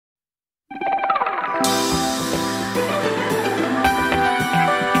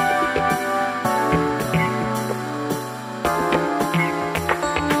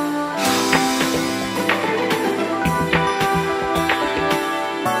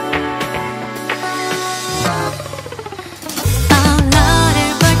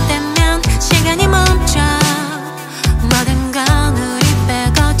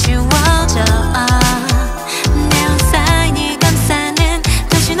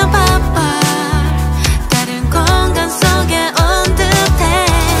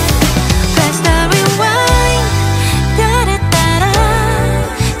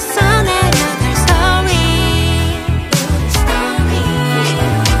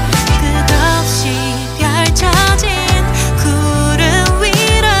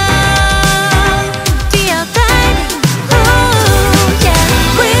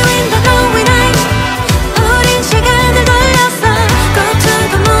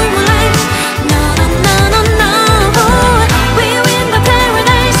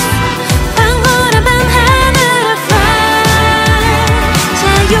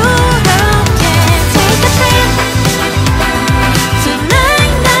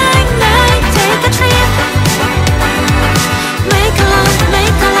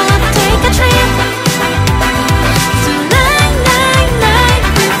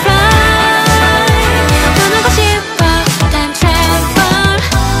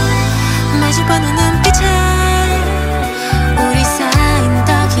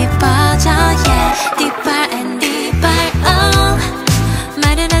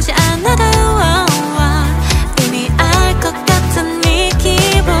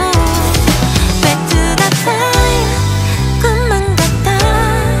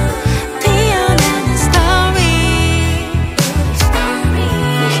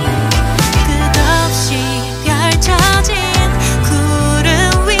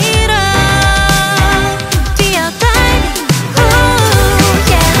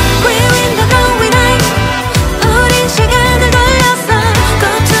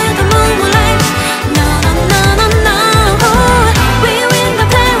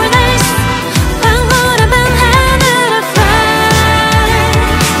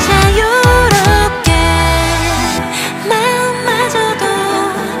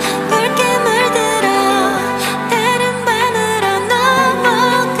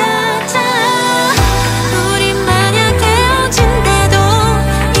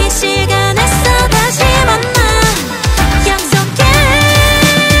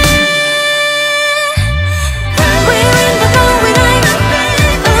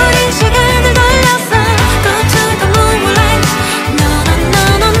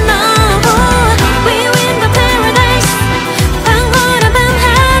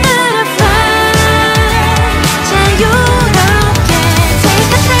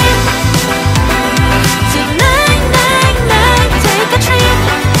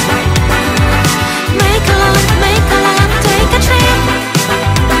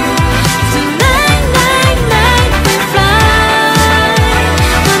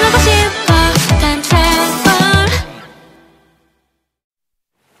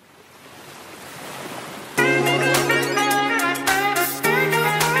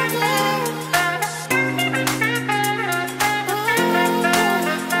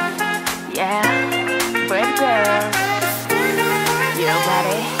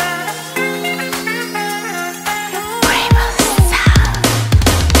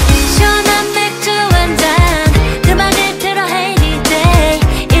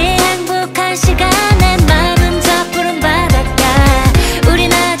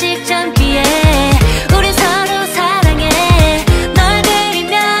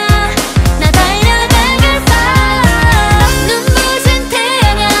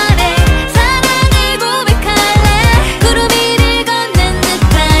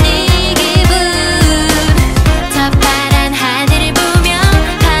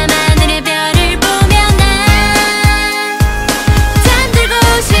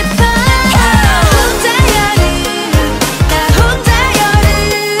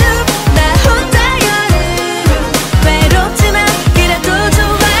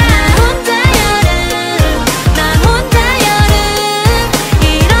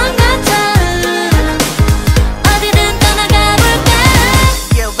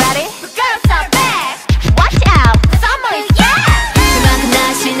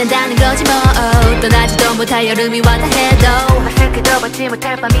못할 여름이 왔다 해도 마스크도 벗지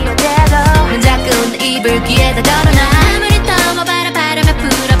못할 밤이 오대도 넌 자꾸 내 이불 귀에다 걸어놔. 아무리 떠먹어봐라 바람에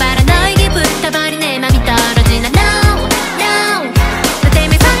불어봐라 너에게 붙어버린 내 맘이 떨어지나. No, no 너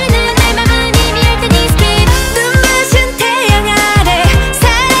때문에 설레는 내 맘은 이미 할 테니 skip. 눈부신 태양 아래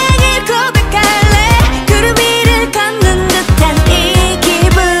사랑을 고백할래. 구름 위를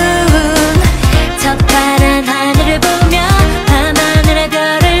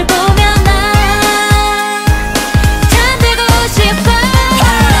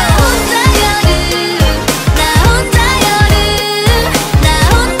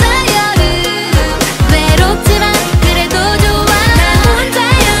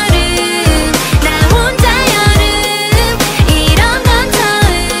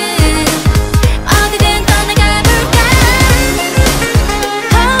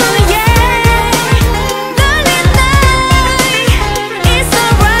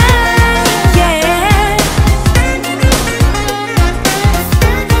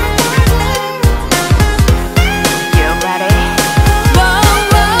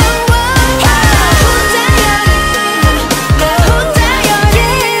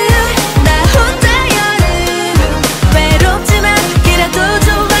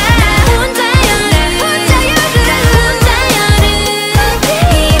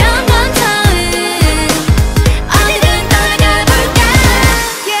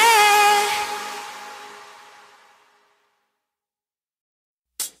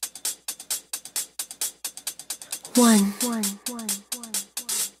One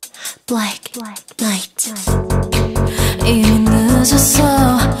Black Night. 이미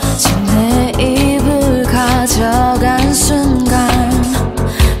늦었어. 지금 내 입을 가져간 순간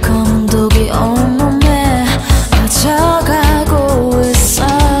검은 독이 온몸에 퍼져가고 있어.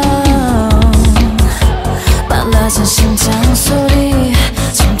 빨라진 심장 소리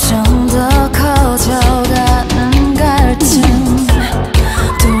점점 더 커져가는 갈증.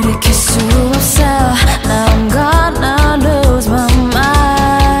 돌이킬 수 없어. Now I'm gonna lose my mind.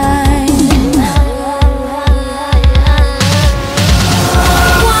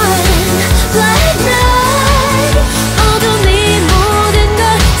 One black night. 어둠이 모든 걸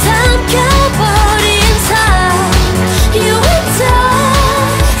삼켜버린 time. You and I.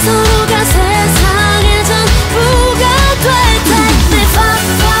 서로가 세상의 전부가 될 때. 내 far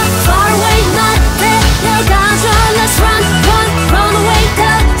far far away 날 데려가줘. Let's run run away.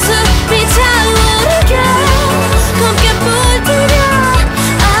 가슴이 차오르게 검게 물들여.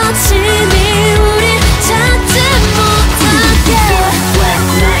 아침이 우릴 찾지 못하게. Black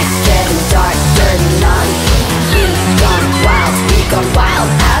night, getting dark, dirty, naughty. We gone wild,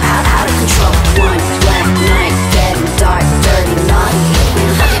 out of control. One black night, getting dark, dirty, naughty. We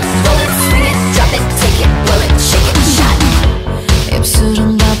rock it, roll it, swing it, drop it, take it, blow it, shake it, shot it. 입술은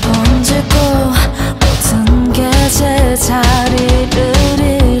다 번지고 모든 게 제자리를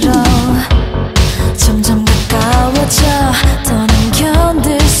잃어. 점점 가까워져. 더는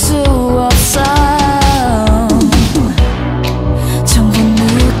견딜 수 없어. 전부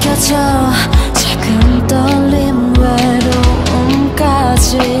느껴져. 작은 떨림 외로움까지.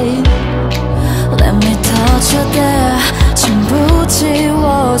 Let me touch your there. 전부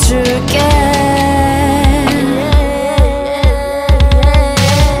지워줄게.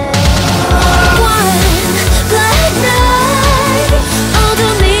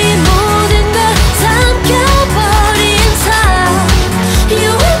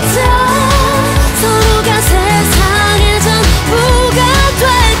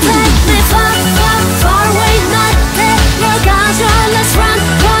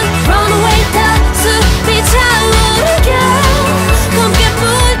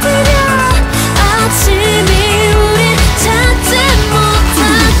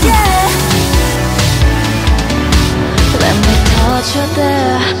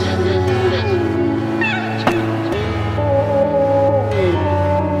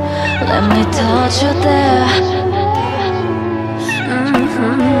 Let me touch you there.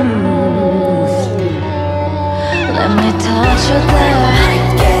 Let me touch you there. Night,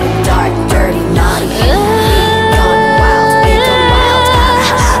 getting dark, dirty, naughty. We gone wild, out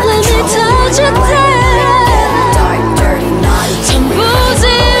of control. Let me touch you Black there. night, getting dark, dirty, naughty. 전부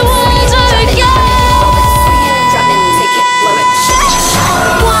지워줄게. Drop it, take it, blow it, shake it, shot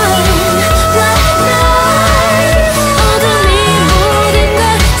it. One black night. 어둠이 모든 걸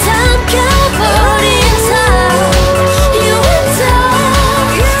삼켜버린 time. You and I.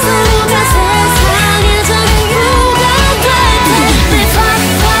 서로가 세상의 전부가 될 때. 내 far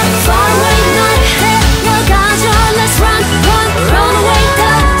far far away 날 데려가줘. Let's run away.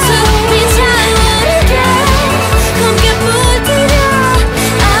 가슴이 차오르게 검게 물들여.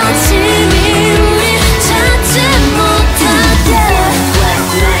 아침이 우릴 찾지 못하게. Black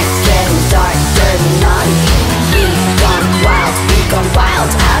night, getting dark, dirty, naughty. We gone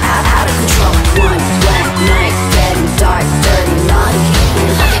wild, out of control. One black night, getting dark, dirty, naughty. We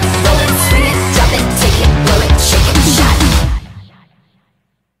rock it, roll it, swing it, drop it, take it, blow it, shake it, shot it.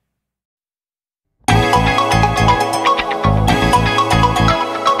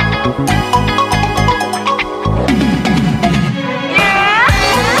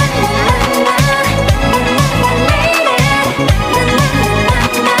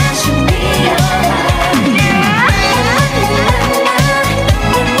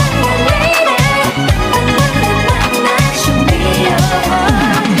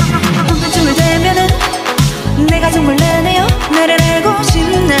 한번쯤을 되면은 내가 정말 내네요. 나를 알고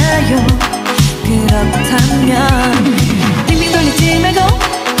싶나요? 그렇다면 빙빙 돌리지 말고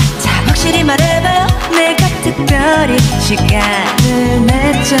자 확실히 말해봐요. 내가 특별히 시간을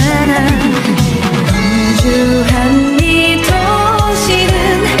냈잖아. 분주한 이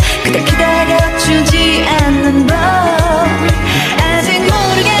도시는 그대 기다려주지 않는 법 아직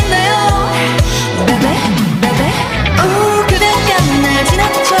모르겠나요? Baby 오 그대가 날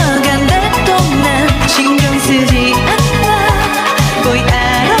지나쳐간데도 난 신경 쓰지 않아. 거의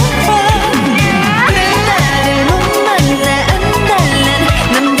알아봐. 왜 나를 못 만나 안달난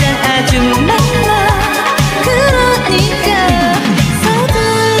남자 아주 많아. 그러니까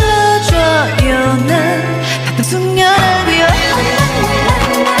서둘러줘요. 난 바쁜 숙녀라고요.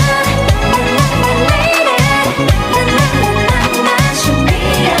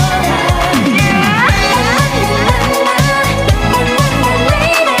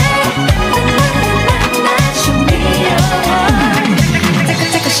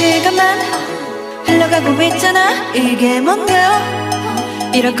 시간만 흘러가고 있잖아. 이게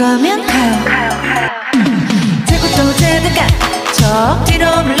뭔가요? 이럴 거면 가요. 들고 또 들다가 저 뒤로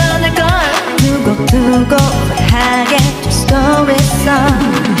물러날걸. 두고두고 후회하게 될 수도 있어.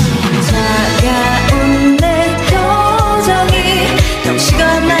 차가운 내 표정이 너무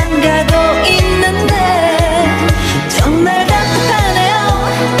시간만 가고 있는데 정말 답답하네요.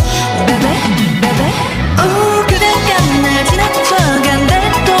 Baby, baby. 그대가 날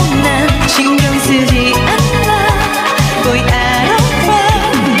지나쳐간데도 난 신경 쓰지 않아. 거의 알아봐.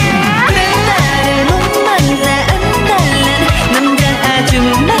 그래 나를 못 만나 안 달란 남자 아주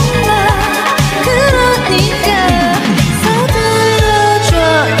많아. 그러니까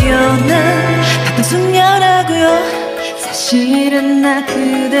서둘러줘요. 난 바쁜 숙녀라고요. 사실은 나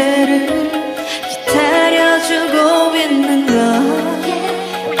그대를 기다려주고 있는 거.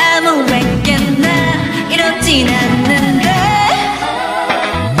 아무에게나 이렇진 않는데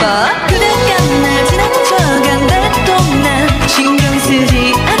그대가 날 지나쳐간데도 난 신경 쓰지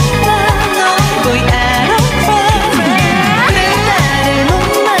않아. 너 거의 알아봐. 그래 나를 못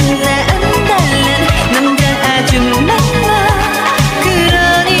만나 안 달란 남자 아주 많아.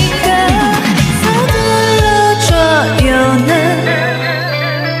 그러니까 서둘러줘요. 난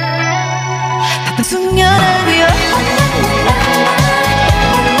바쁜 숙녀라고요.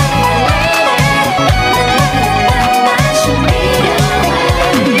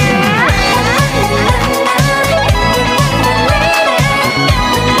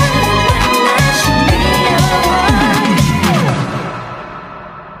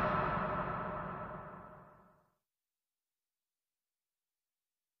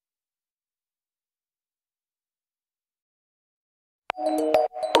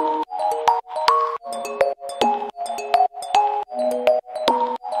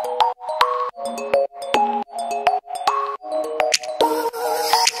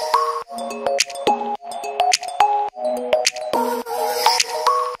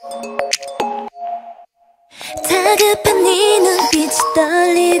 다급한 네 눈빛이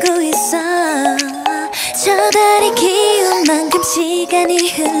떨리고 있어. 저 달이 기운 만큼 시간이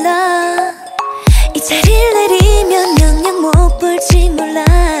흘러. 이 자리를 내리면 영영 못 볼지 몰라.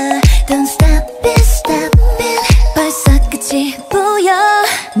 Don't stop it, stop it. 벌써 끝이 보여.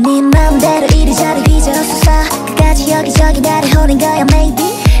 네 마음대로 이리저리 휘저었어. 끝까지 여기저기 나를 호는 거야 maybe.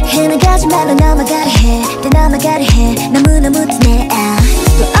 헤매가지 말로 넘어가려 해. 또 넘어가려 해. 너무너무 티내.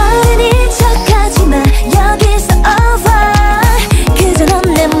 또 어른인 척하지마. 여기서 over. 그저 넌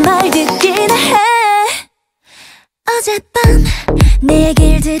내 말 듣기나 해. 어젯밤 내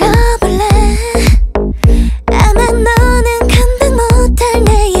얘길 들어볼래. 아마 너는 감당 못할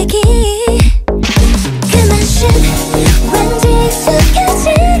내 얘기. 그 맛은 왠지 익숙해지.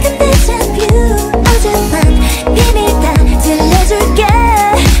 근데 데자뷰. 어젯밤 비밀 다 들려줄게.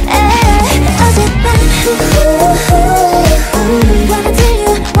 어젯밤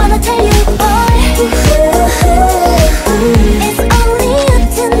wanna tell you boy. It's only up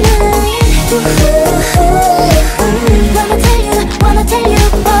tonight. wanna tell you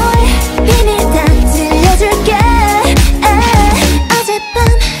boy. 비밀 다 들려줄게. 어젯밤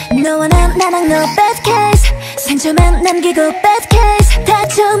너와 나랑 no bad case. 상처만 남기고 bad case.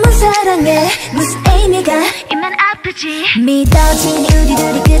 다쳐온 사랑에 무슨 의미가 있면 아프지. 믿어진 우리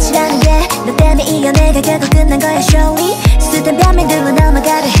둘이 끝이라는 게 너 때문에 이겨내가 결국 끝난 거야 surely. 쓰던 변명들로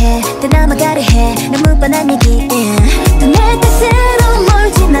넘어가려 해. 또 넘어가려 해. 너무 뻔한 얘기. 또 내 뜻으로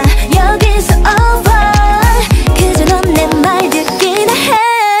몰지마. 여기서 over. 그저 넌 내 말 듣기나 해.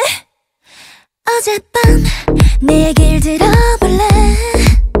 어젯밤 내 얘길 들어볼래.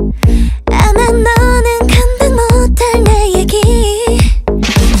 아마 너는 감당 못할 내 얘기.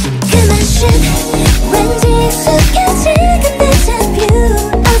 그 맛은 왠지 익숙해지. 근데 데자뷰.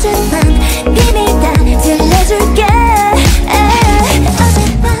 어젯밤 비밀 다 들려줄게.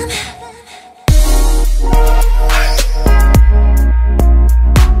 어젯밤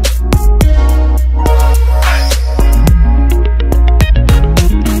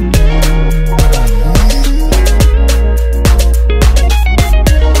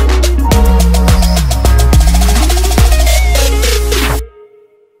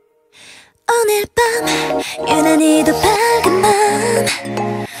오늘 밤 유난히도 밝은 밤.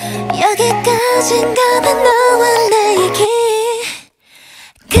 여기까지인가 봐 너와 내 얘기.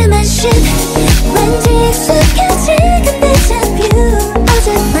 그 맛은 왠지 익숙해지. 근데 데자뷰.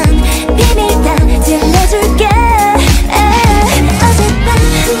 어젯밤 비밀 다 들려줄게. 어젯밤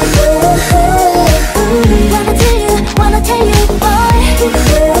wanna tell you boy.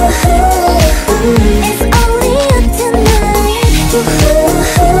 It's only up tonight.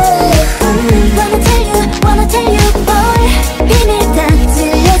 wanna tell you boy. 비밀 다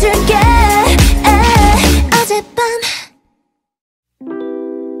들려줄게.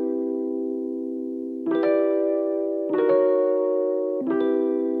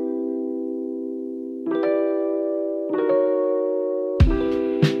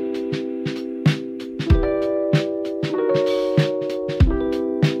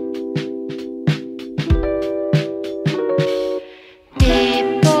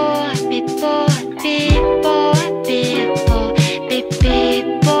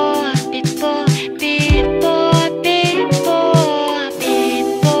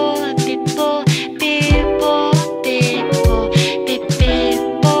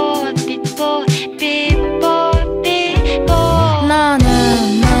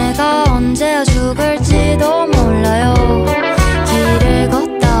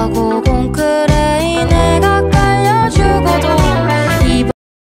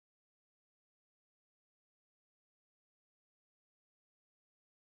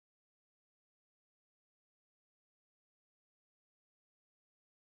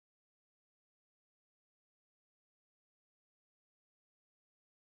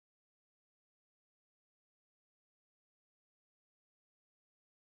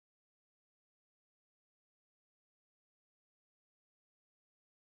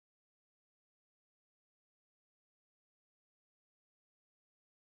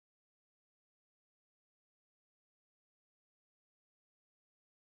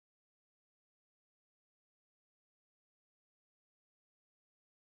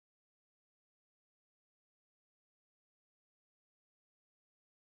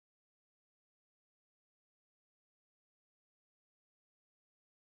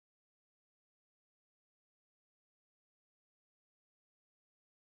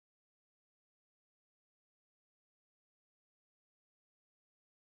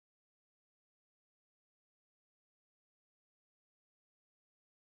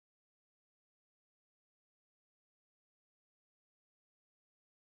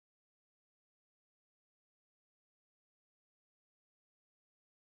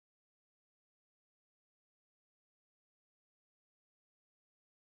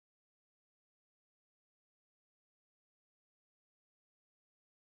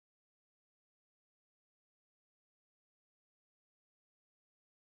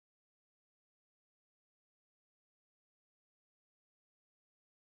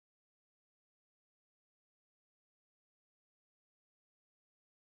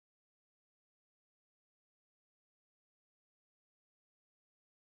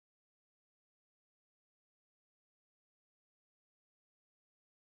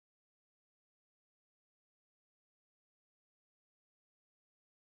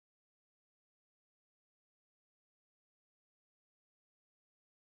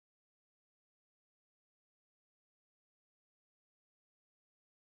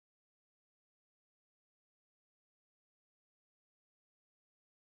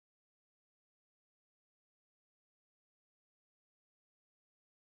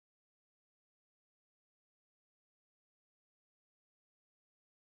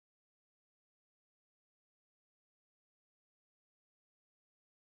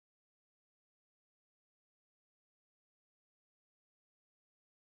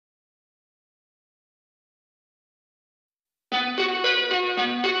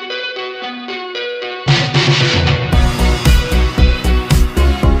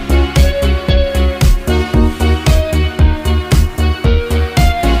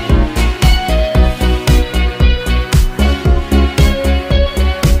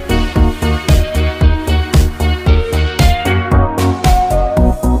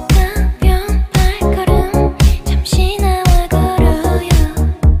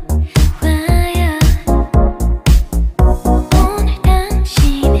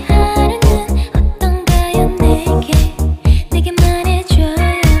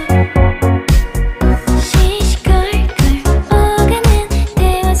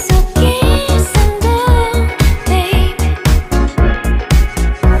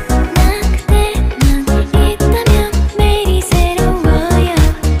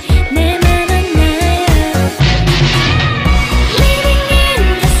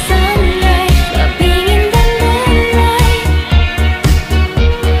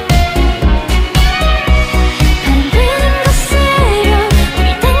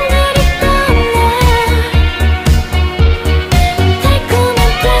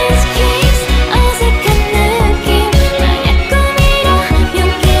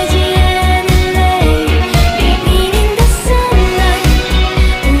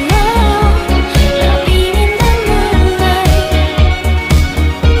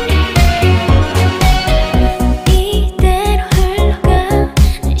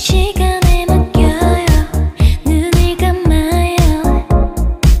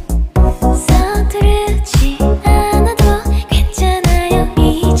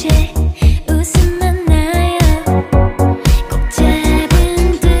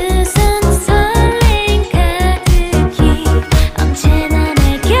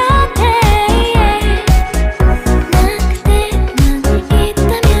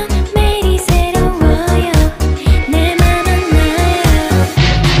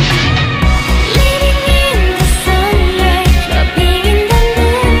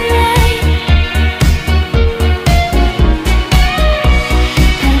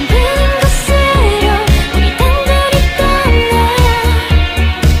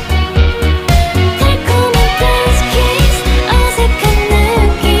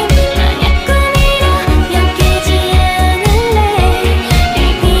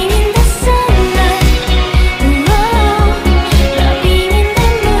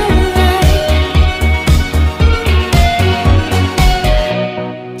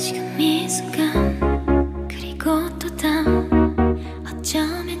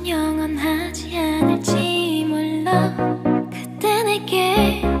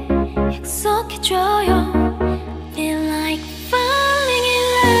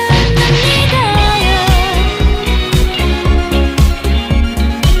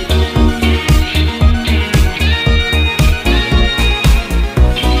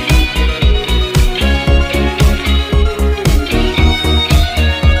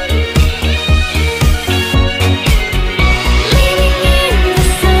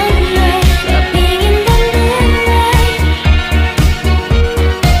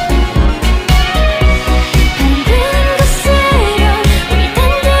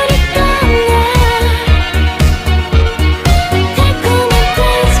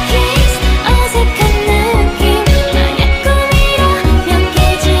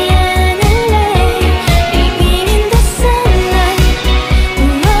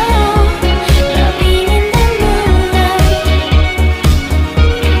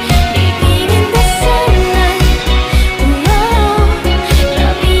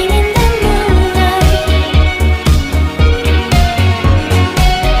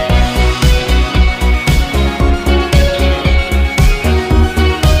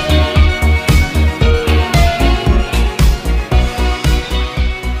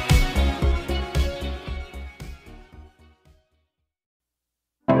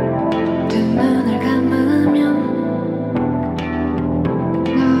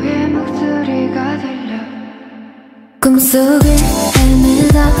 꿈속을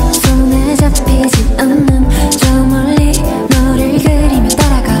헤매다 손에 잡히지 않는 저 멀리 너를 그리며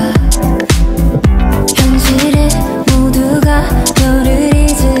따라가 현실에 모두가 너를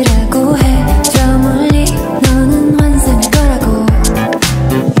잊으라고 해 저 멀리 너는 환상일 거라고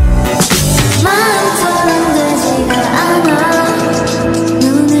마음처럼 되지가 않아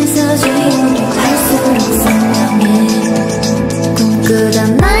눈을 서지우려 할수록 선명해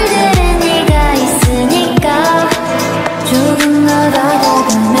꿈꾸던 날들에 네가 있으니까 조금 더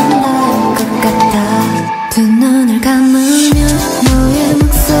다가가면 닿을 것 같아 두 눈을 감으면 너의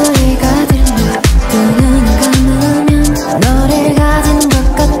목소리가 들려 두 눈을 감으면 너를 가진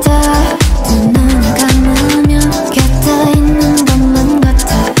것 같아 두 눈을 감으면 곁에 있는 것만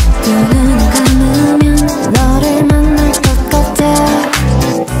같아 두 눈을 감으면 너를 만날 것 같아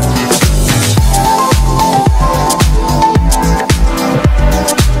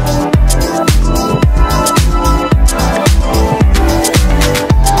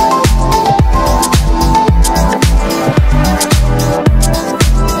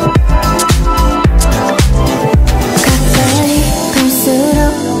가까이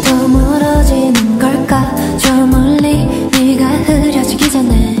갈수록 더 멀어지는 걸까 저 멀리 네가 흐려지기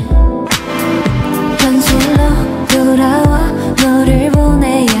전에 현실로 돌아와 너를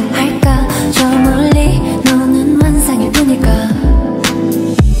보내야 할까 저 멀리 너는 환상일 뿐일까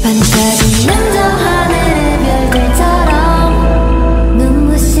반짝이는 저 하늘의 별들처럼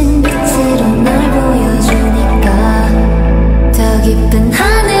눈부신 빛으로 날 보여주니까 더 깊은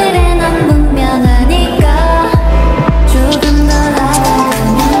하늘에 난 분명 하니까 조금 더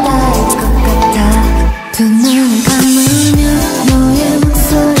다가가면 닿을 것 같아 두 눈을 감으면 너의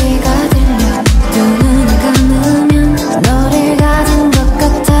목소리가 들려 두 눈을 감으면 너를 가진 것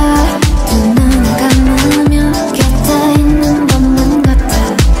같아 두 눈을 감으면 곁에 있는 것만 같아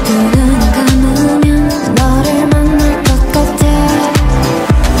두 눈을 감으면 너를 만날 것 같아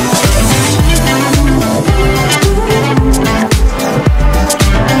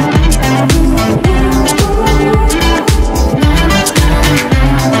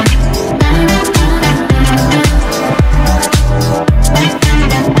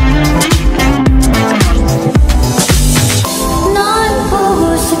널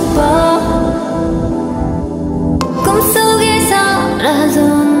보고 싶어 꿈속에서라도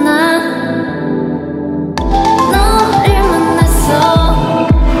난 너를 만났어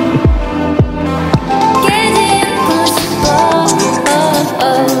깨지 않고 싶어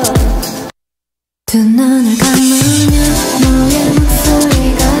두 눈을 감으면 너의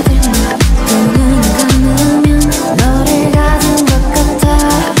목소리가 들려 두 눈을 감으면 너를 가진 것 같아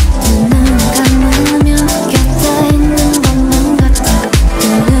두 눈을 감으면 곁에 있는 것만 같아 두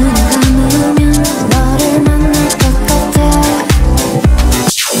눈을 감으면 너를 만날 것 같아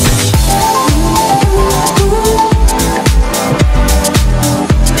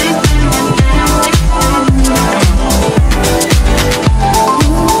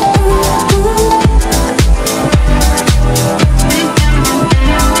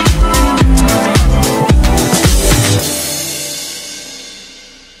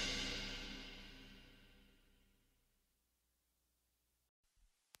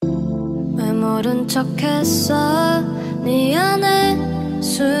왜 모른 척했어 네 안에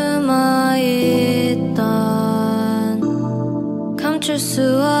숨어있던 감출 수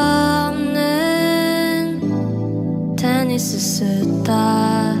없는 테니스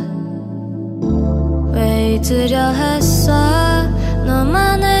스타 왜 잊으려 했어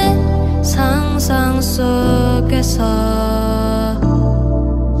너만의 상상 속에서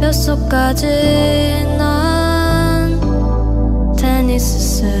뼛속까지 넌 테니스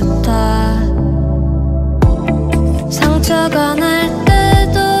스타 상처가 날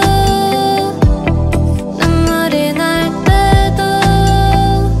때도 눈물이 날 때도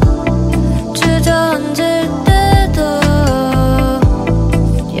주저앉을 때도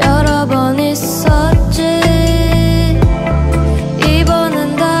여러 번 있었지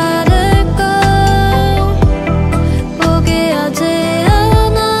이번엔 다를걸 포기하지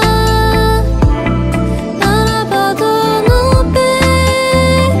않아 날아봐도 높이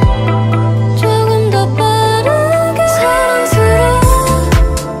조금 더 빠르게 사랑스러워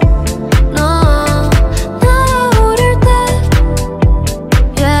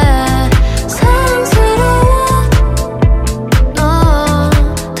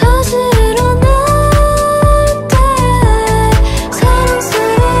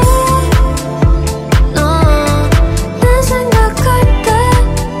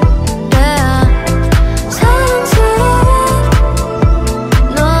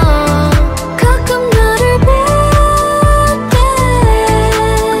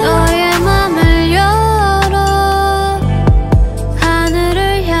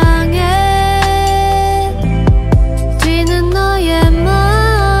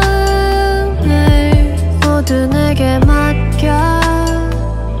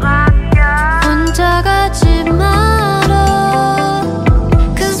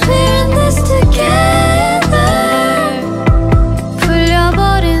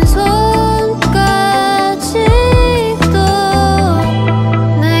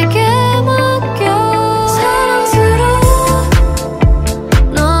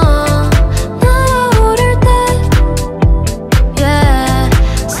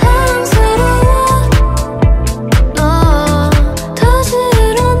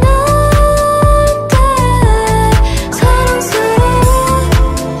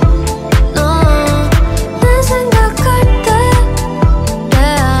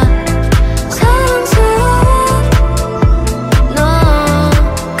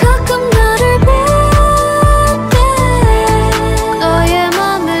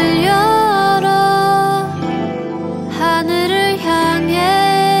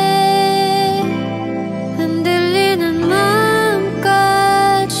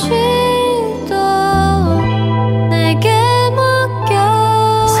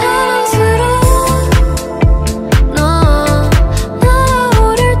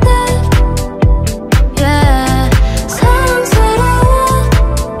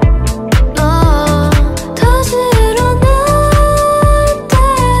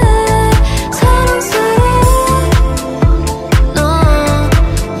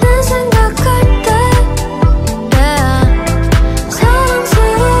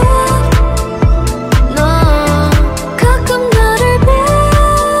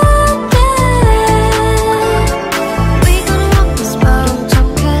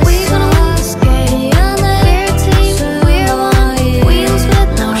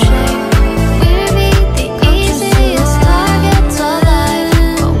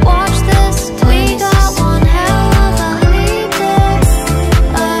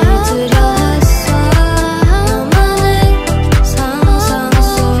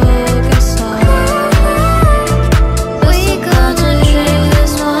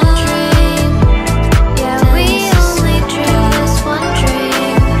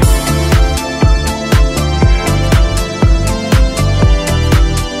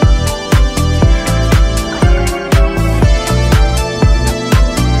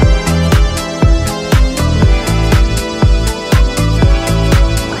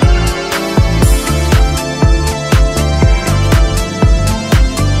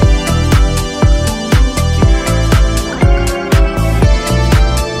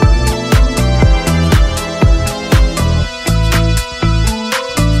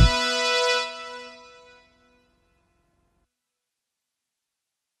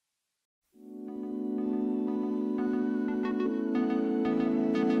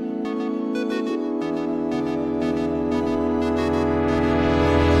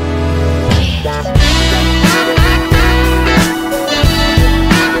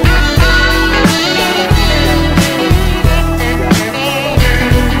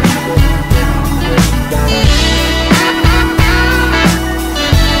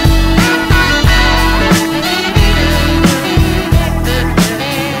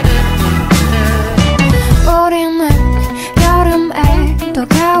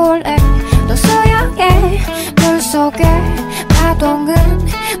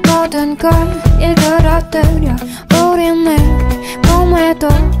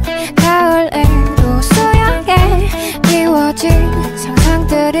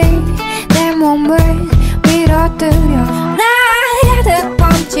내 몸을 밀어뜨려 날 가득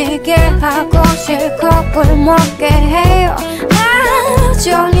번지게 하고 실컷 꿀먹게 해요 하루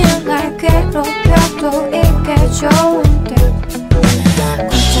종일 날 괴롭혀도 이게 좋은데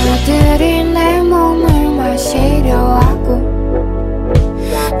고자들이 내 몸을 마시려 하고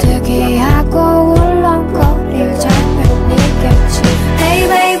특이하고 울렁거릴 장면이겠지 Hey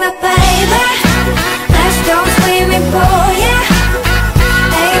baby baby Let's go swimming pool yeah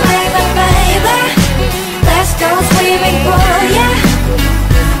Hey baby baby Let's go swimming pool yeah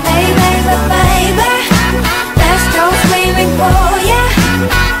Hey baby baby Let's go swimming pool yeah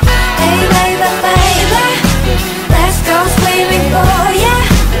Hey baby baby Let's go swimming pool yeah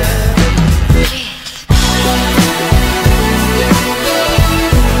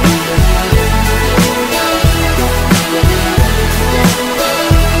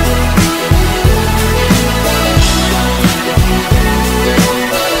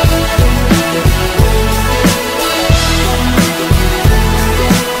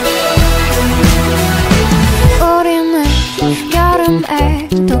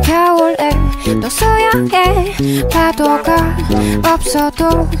또 겨울에 또 수영해 파도가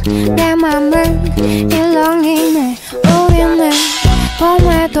없어도 내 맘은 일렁이네 우리는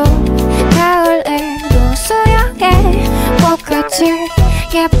봄에도 가을에도 수영해 꽃같이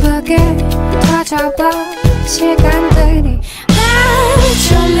예쁘게 터져봐 시간들이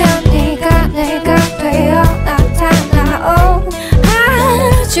맞추면 네가 내가 되어 나타나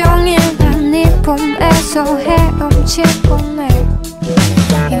하루 종일 난 네 품에서 헤엄치고네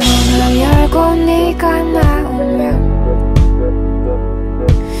이 문을 열고 네가 나오면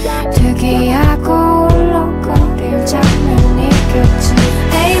특이하고 울렁거릴 장면이겠지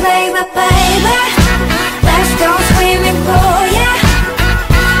Hey baby baby Let's go swimming pool yeah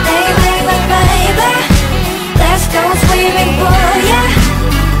Hey baby baby Let's go swimming pool yeah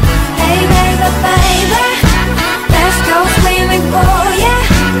Hey baby baby Let's go swimming pool yeah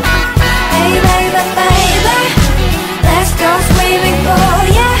Hey baby baby Let's go swimming pool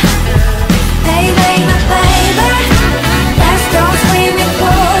yeah Hey baby baby Let's go swimming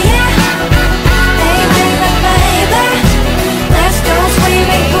pool yeah Hey baby baby Let's go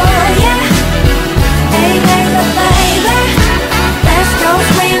swimming pool yeah Hey baby baby Let's go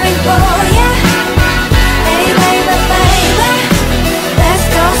swimming pool yeah Hey baby baby Let's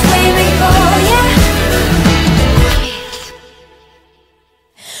go swimming pool yeah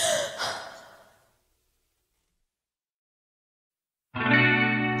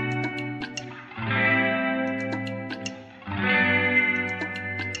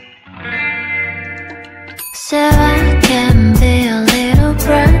So I can be a little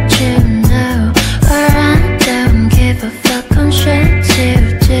brat, you know, or I don't give a fuck on shit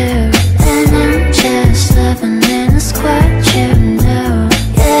you do. And I'm just living in a square, you know.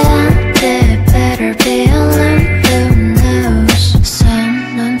 Yeah, I did better be alone, who knows. 손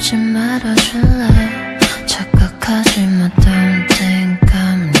넘지 말아줄래? 착각하지 마, don't think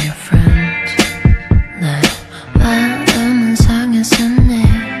I'm your friend. 내 마음은 상했었네.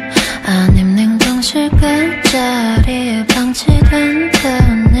 아님 냉동실 끝자리에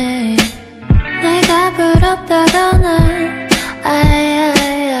방치된다네. 내가 부럽다거나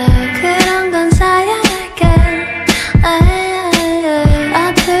그런 건 사양할게.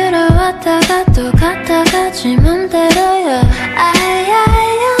 앞으로 왔다가 또 갔다가지 맘대로야.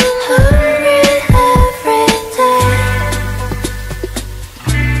 I'm hungry every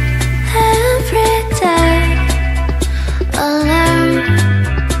day alone.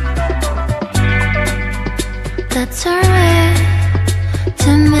 That's alright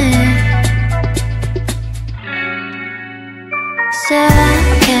to me. So I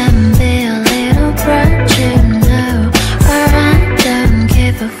can be a little brat, you know, or I don't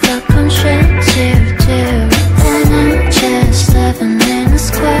give a fuck on shit you do. And I'm just living in a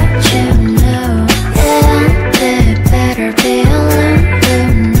square, you know. Yeah, I did better be alone, who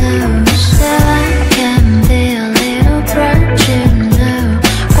knows. So I can be a little brat, you know,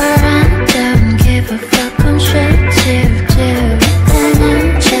 or I don't give a fuck on shit you do. And I'm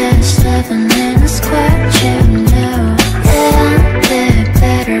just living in a square, you know. Yeah, I did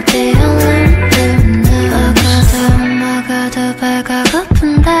better be alone, who knows. 먹어도 배가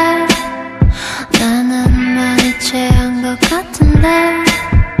고픈데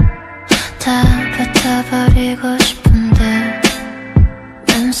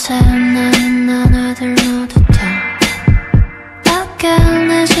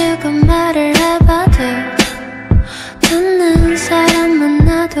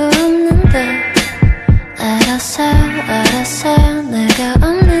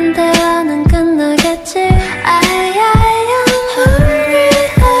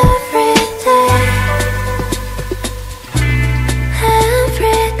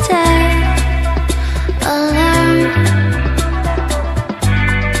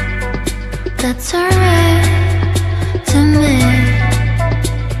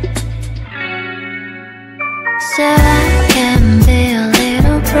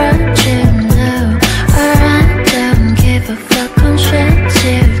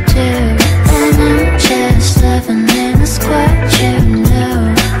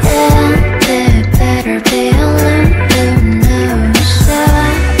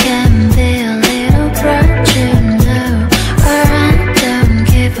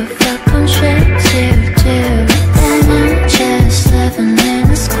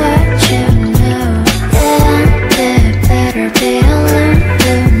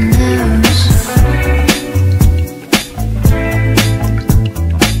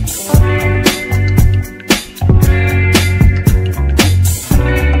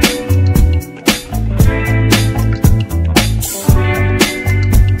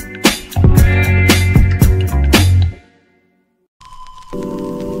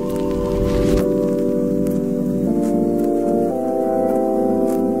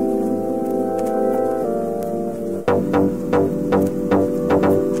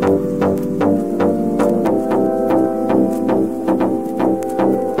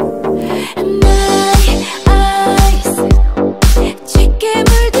붉게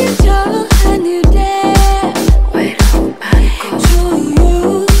물든 저 하늘에 외로운 밤이고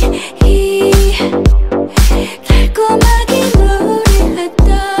조용히 달콤하게 노래하던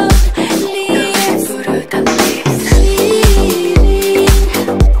립스 부르던 립스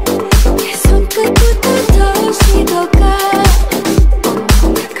내 손끝부터 더 식어가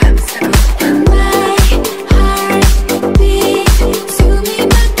온몸을 감싸고 My heartbeat 숨이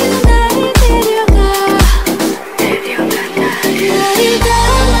막혀 날 데려가 나를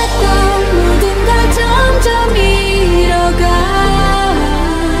담았던 모든 걸 점점 잃어가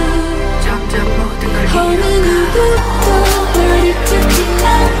어느 누구도 머리 뜯지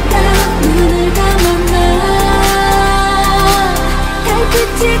않아 눈을 감았나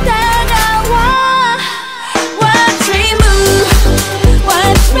달빛이 다가와 Watch me move,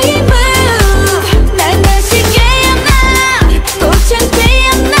 watch me move 난 다시 깨어나 꽃은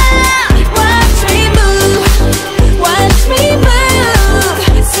피었나 Watch me move, watch me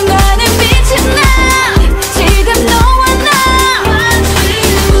move 순간에 빛이 나 지금 너와 나 Watch me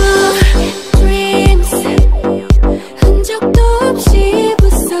move Dreams 흔적도 없이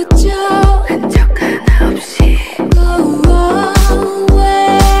부서져 흔적 하나 없이 Go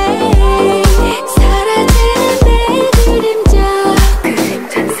away 사라지는 내 그림자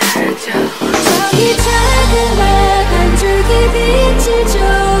그림자는 사라져 저기 자그마한 한 줄기 빛이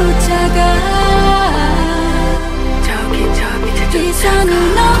쫓아가 이 선을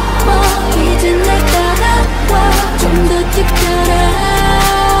넘어 이제 날 따라와 좀 더 특별한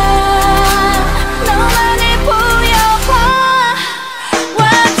너만을 보여봐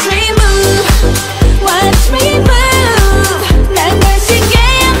Watch me move, watch me move 난 다시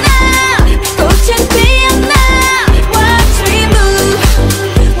깨어나 꽃은 피었나 Watch me move,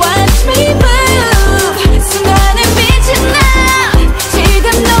 watch me move 순간에 빛이 나 지금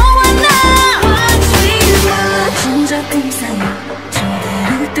너와 나 Watch me move 조금 사이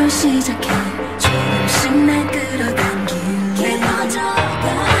저대로 또 시작해 조금씩 날 끌어당기네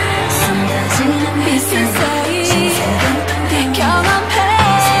쏟아지는 빛 사이 경험해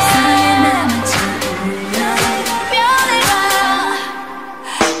세상에 나만 찾으려 변해가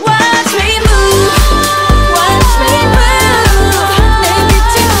Watch me move, watch me move 내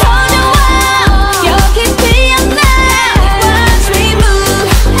빛이 터져와 여기 피었나 Watch me move,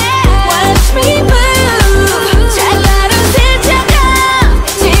 watch me move 잘 따라 스쳐가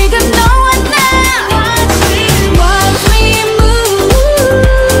지금 너와 나 Watch me move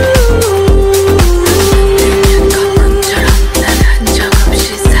거품처럼 난 흔적 없이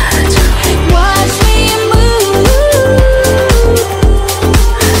사라져 Watch me move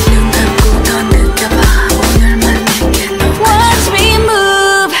눈 감고 더 느껴봐 오늘만 내게 녹아줘 Watch me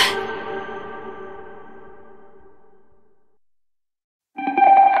move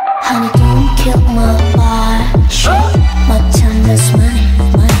Honey, don't kill my vibe. My time is money.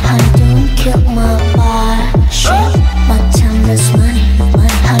 Honey, don't kill my vibe. My time is money.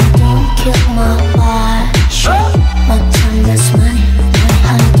 Honey, don't kill my vibe. My time is money.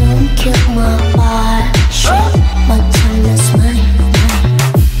 Honey, don't kill my vibe. My time is money.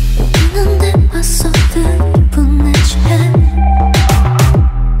 있는데 왔었던 기분에 취해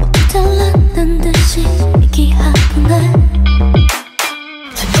달랐는 듯이 얘기하구나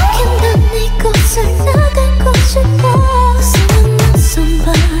난 이곳을 나가고 싶어 Someone not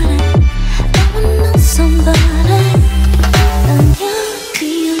somebody I want not somebody 난 여기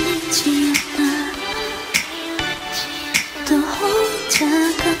울리지 않아 또 혼자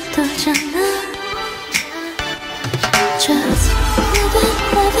걷더잖아 Just live it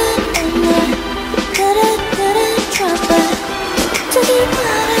and then let it drop it 저기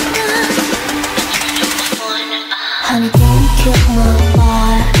말해놔 Honey don't kill my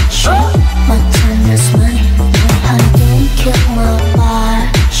vibe My time is money Honey don't kill my vibe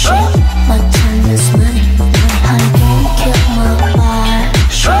My time is money Honey don't kill my vibe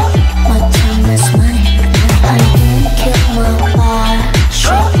My time is money Honey don't kill my vibe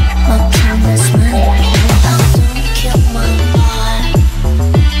My time is money Honey don't kill my vibe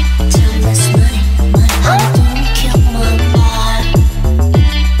Time is money Honey don't kill my vibe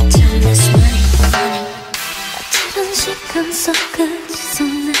Time is money 지난 시간 속을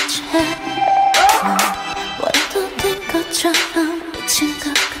손에 취해 원도 된 것처럼 미친 것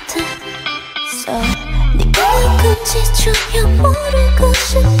같아 So 네가 누군지 전혀 모르고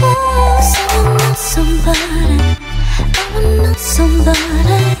싶어 Someone not somebody I want not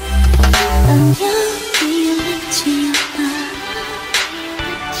somebody 난 여기 울리지 않아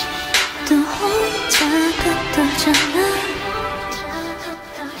또 혼자 걷더잖아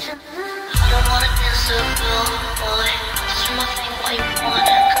I don't wanna dance a real boy Just my thing what you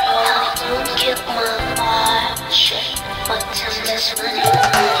wanna girl Don't get my vibe Shit, my time is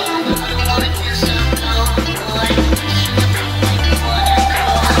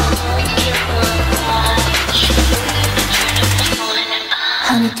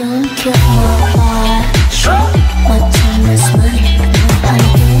Honey, don't kill my vibe. My time is money. Honey,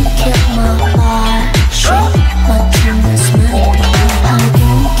 don't kill my vibe. My time is money. Honey,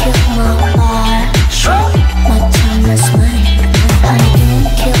 don't kill my vibe. My time is money. Honey, don't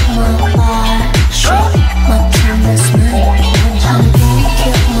kill my vibe. My time is money. Honey, don't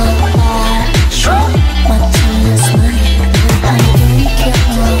kill my vibe. My time is money. Honey, don't kill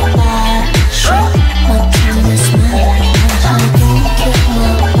my vibe. My time is money. Honey, don't kill my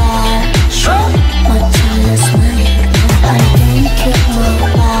vibe. My time is money. Honey, don't kill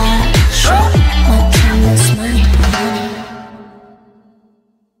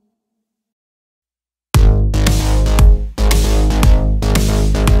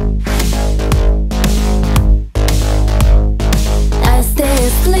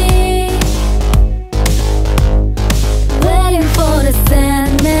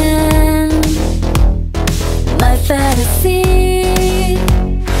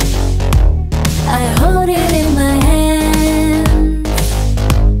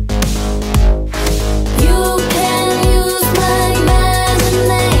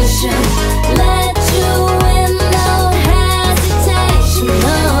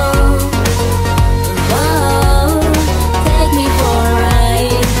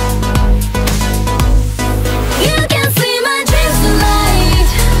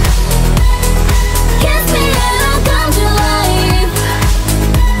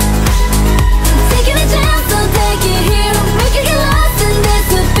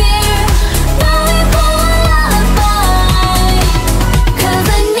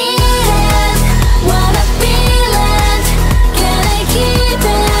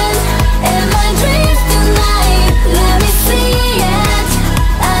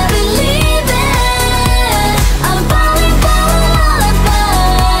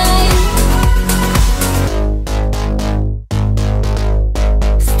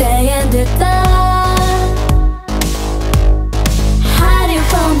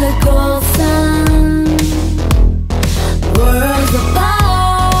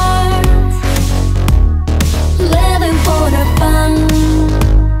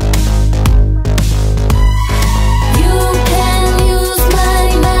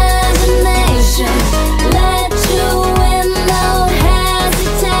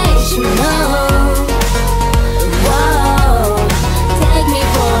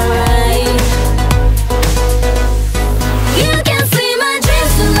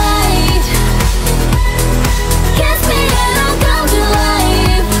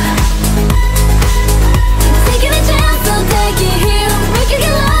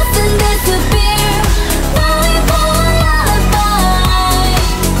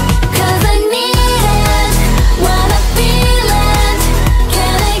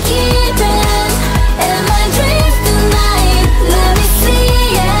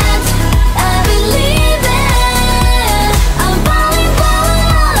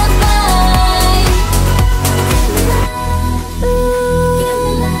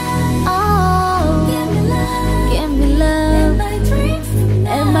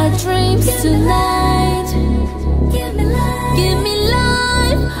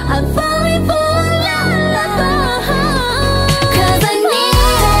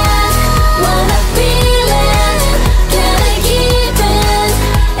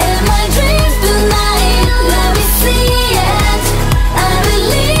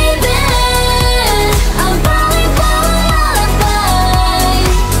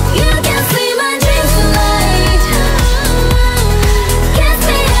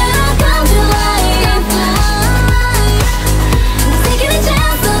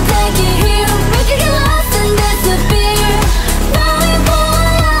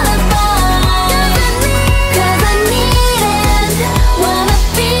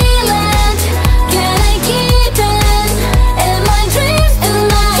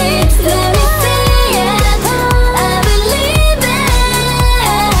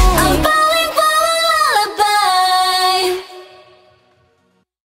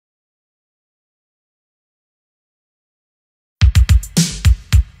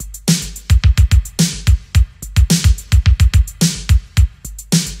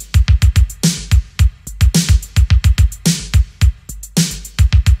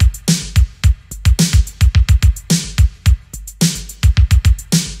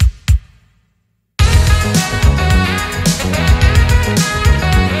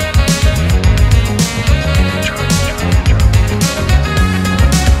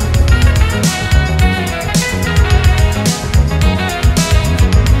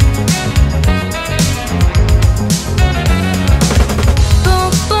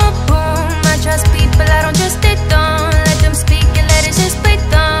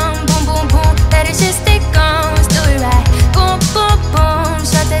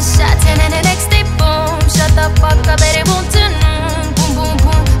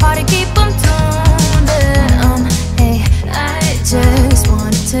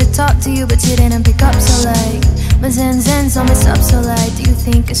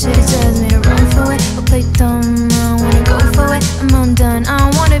think I should've just made room for it, or play dumb. I wanna go for it. I'm undone. I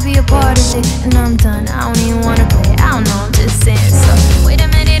don't wanna be a part of it, and I'm done. I don't even wanna play. I don't know. I'm just saying. So wait a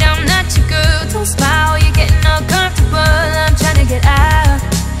minute, I'm not your girl. Don't smile, you're getting uncomfortable. I'm trying to get out.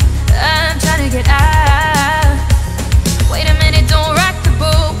 I'm trying to get out. Wait a minute, don't rock the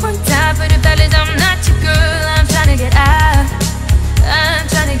boat. One time for the fellas, I'm not your girl. I'm trying to get out. I'm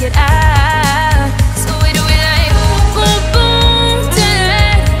trying to get out. So we do it like boom, boom, boom,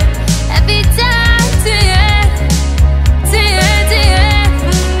 yeah. Every time, yeah, yeah,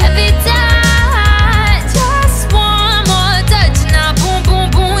 yeah. Every time, just one more touch. Now boom, boom,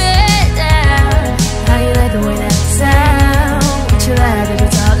 boom, yeah. How you like the way that sound? What you like if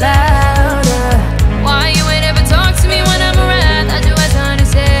it's out louder? Why you ain't ever talk to me when I'm around? I do have something to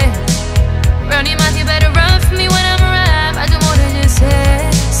say. Round your mouth, you better run for me when I'm around. I just wanna just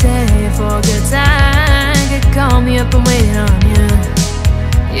say it for a good time. Could call me up, I'm waiting on you.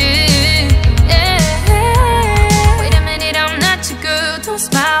 Yeah, yeah. Wait a minute, I'm not your girl. Don't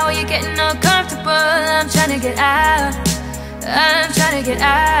smile while you're getting uncomfortable. I'm trying to get out. I'm trying to get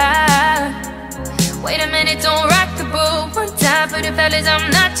out. Wait a minute, don't rock the boat. One time for the fellas, I'm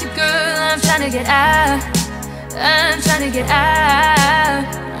not your girl. I'm trying to get out. I'm trying to get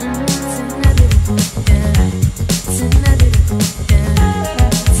out.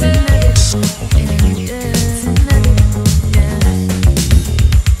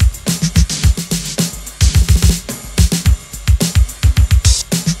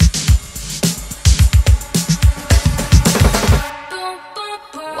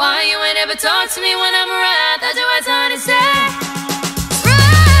 Why you ain't ever talk to me when I'm around? That's what I'm trying to say.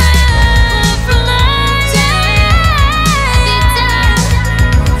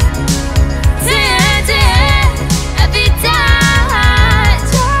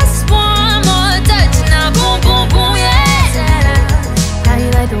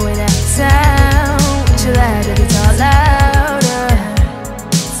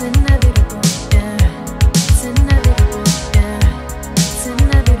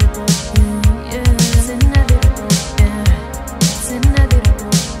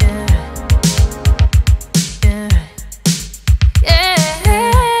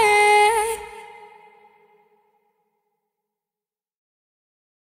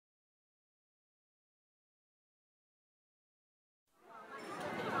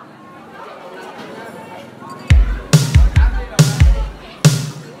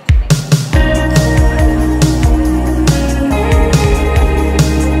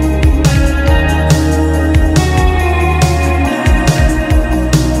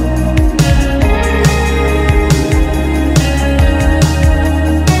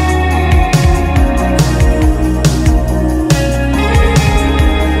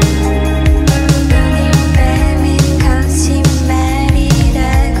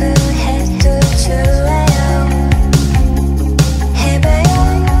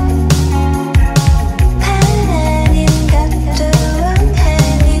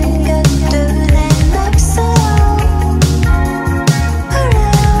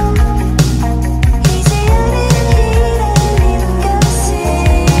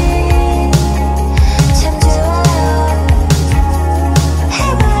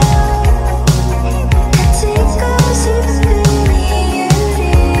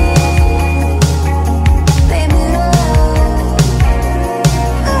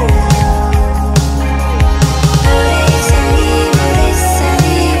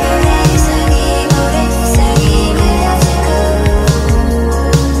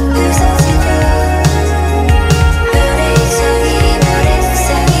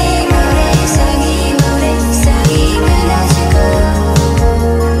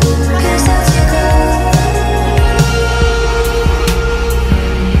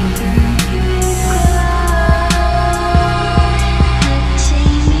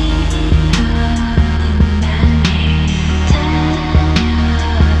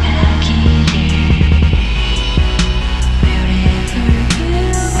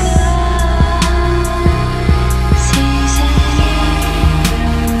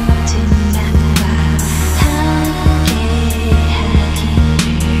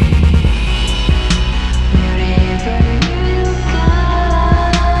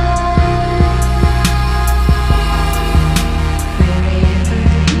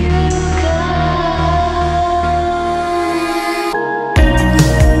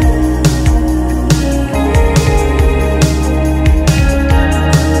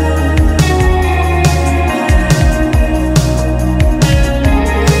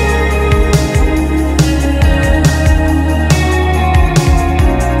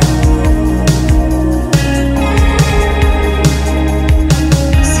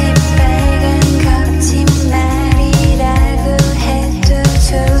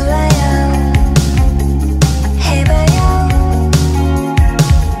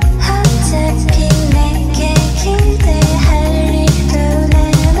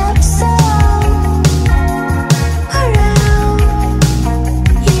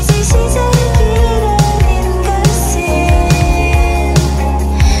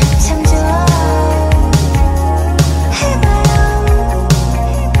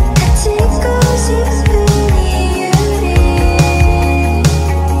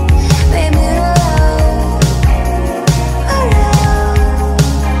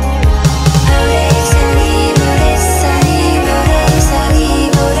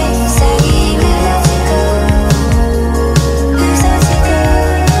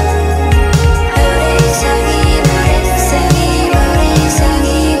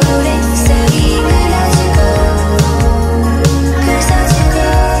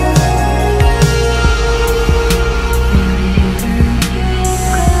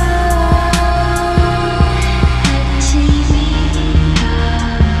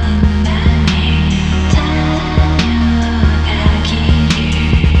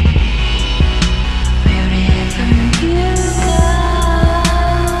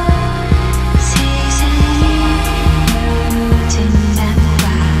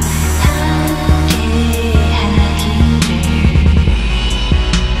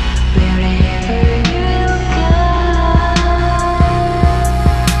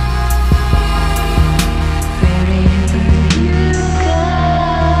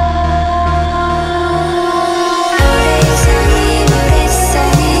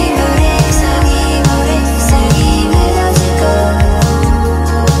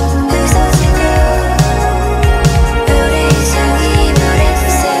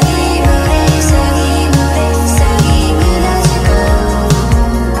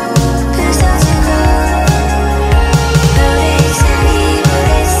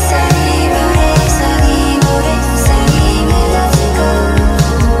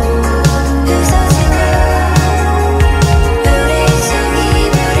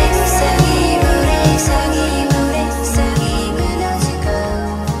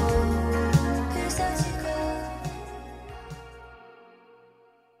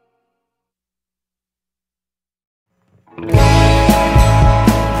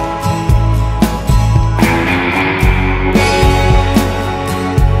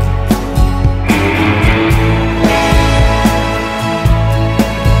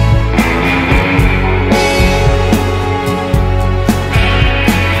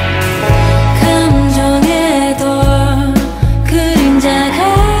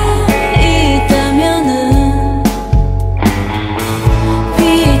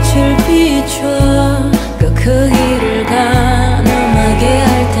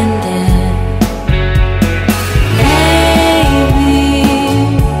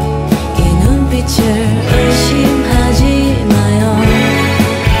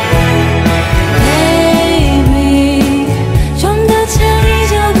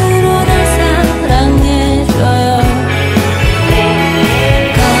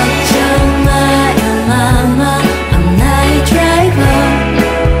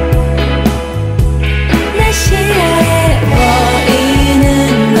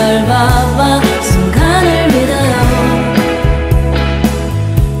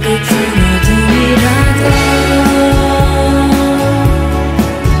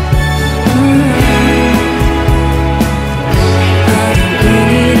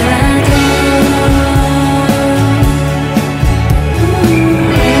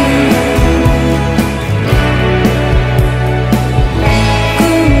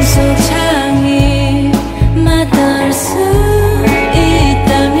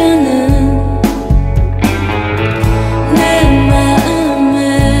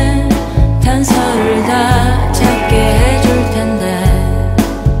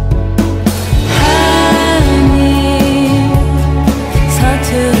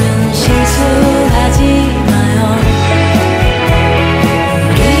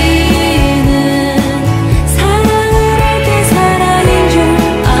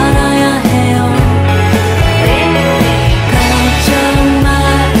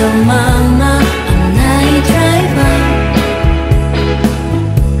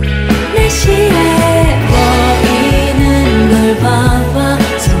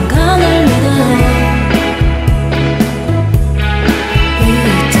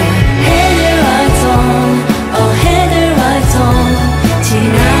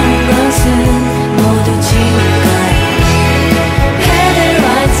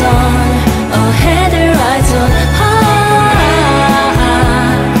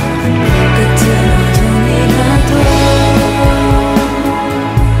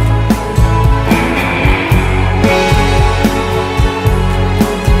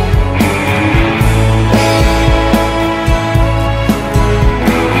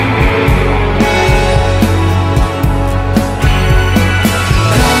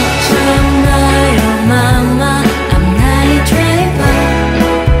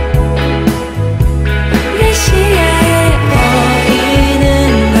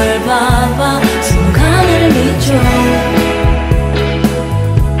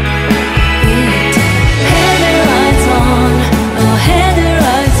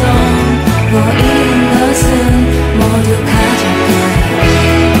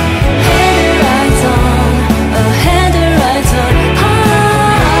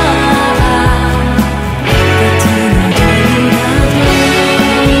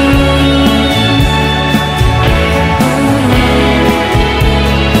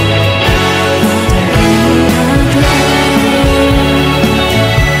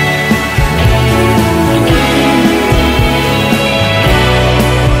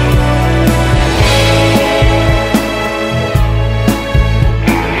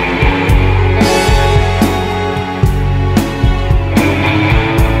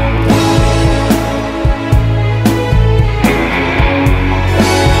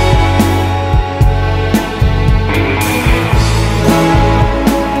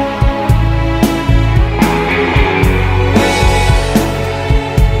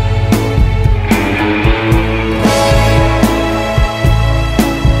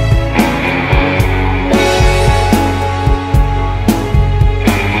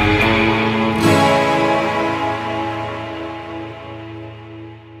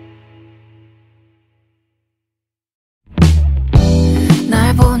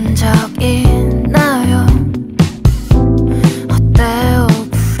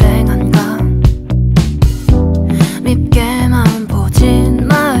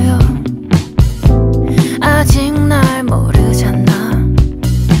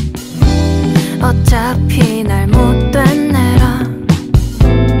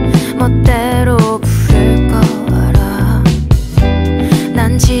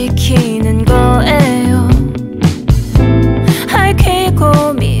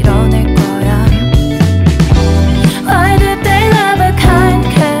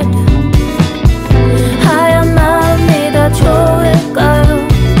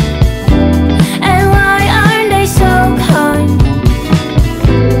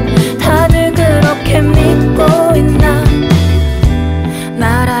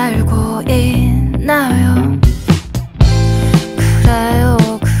 보이나요? 그래요,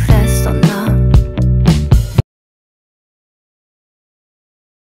 그랬었나?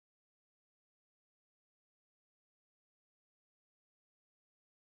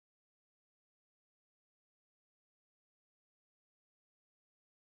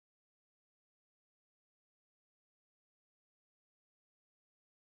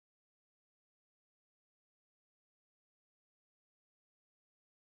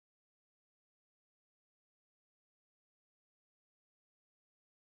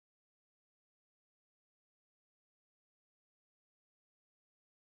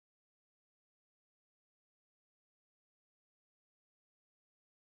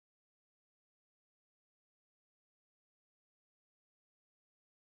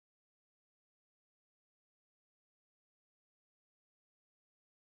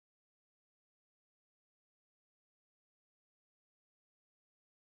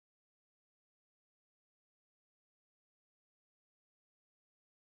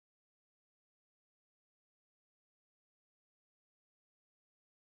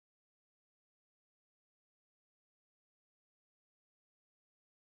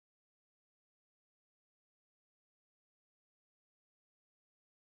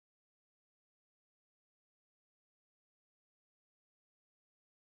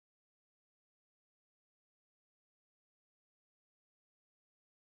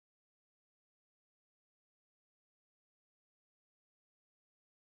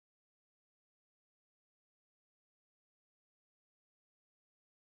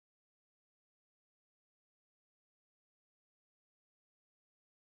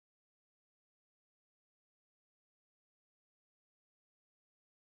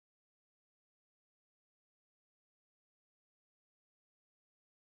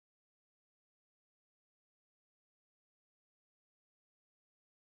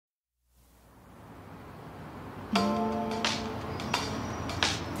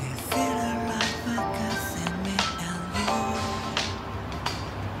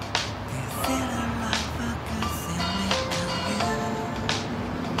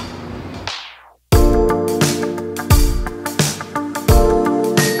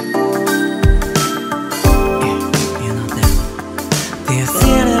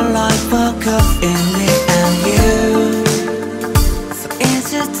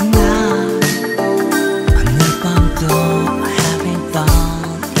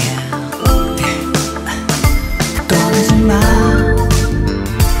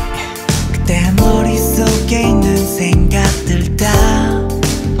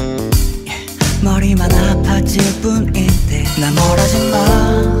 머리만 아파질 뿐인데 나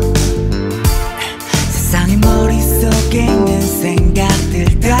뭐라지마 세상이 머릿속에 있는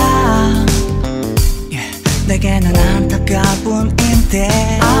생각들 다 내게는 안타까울 뿐인데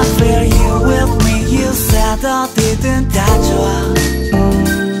I feel you with me you said 어디든 다 좋아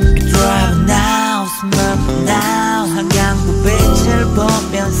Drive now, smoke now 한강도 빛을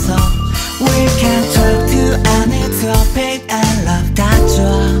보면서 We can talk to any topic and love 다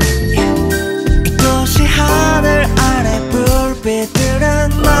좋아 이 도시 하늘 아래 불빛들은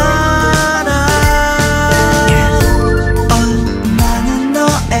많아 나는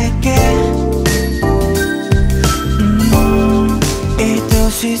너에게 이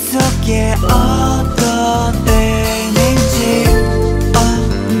도시 속에 어떤 때인지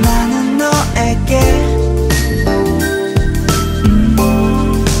나는 너에게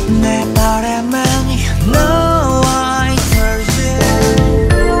내 바람은 You know I told you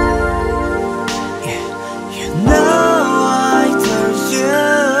You know I told you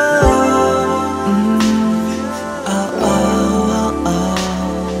Oh oh oh oh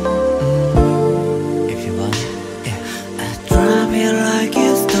If you want it I drop it like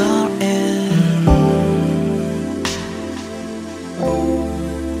you stole it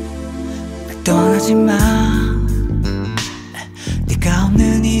떠나지 마 네가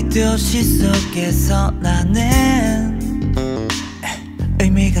없는 이 도시 속에서 나는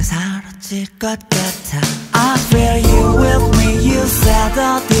의미가 사라질 것 같아 I feel you with me you said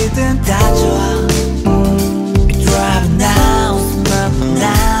어디든 다 좋아 Drive now, smoke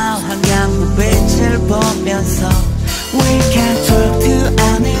now 한강도 빛을 보면서 We can talk to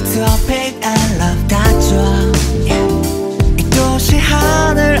any topic and love 다 좋아 이 도시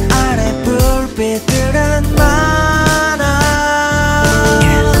하늘 아래 불빛들은 많아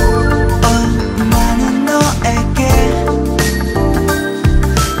나는 너에게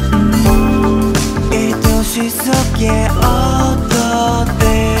이 도시 속에 어떤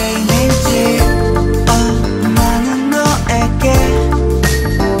때인지 나는 너에게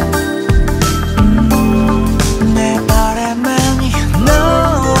내 바람은 You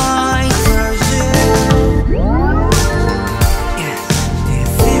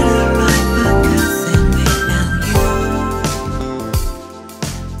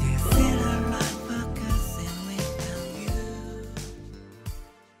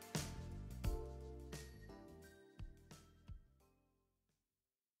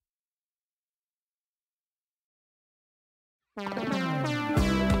너무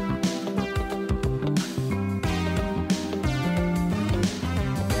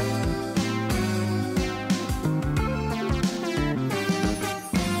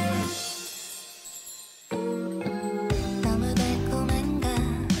달콤한가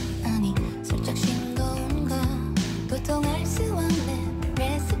아니 슬쩍 싱거운가 도통할 수 없는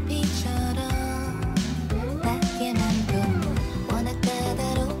레시피처럼 낮게만도 워낙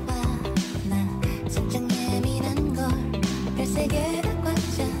까다로워 나 진짜 예민한 걸 별세 개가 꽉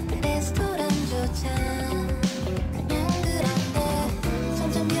찬 레스토랑조차 그냥 그런데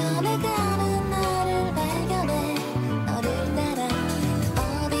점점 변해가는 나를 발견해 너를 따라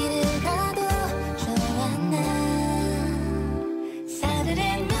어디를 가도 좋아 나 사르르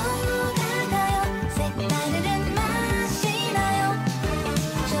넘어가요 색다른 맛이 나요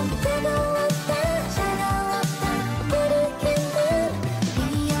좀 뜨거워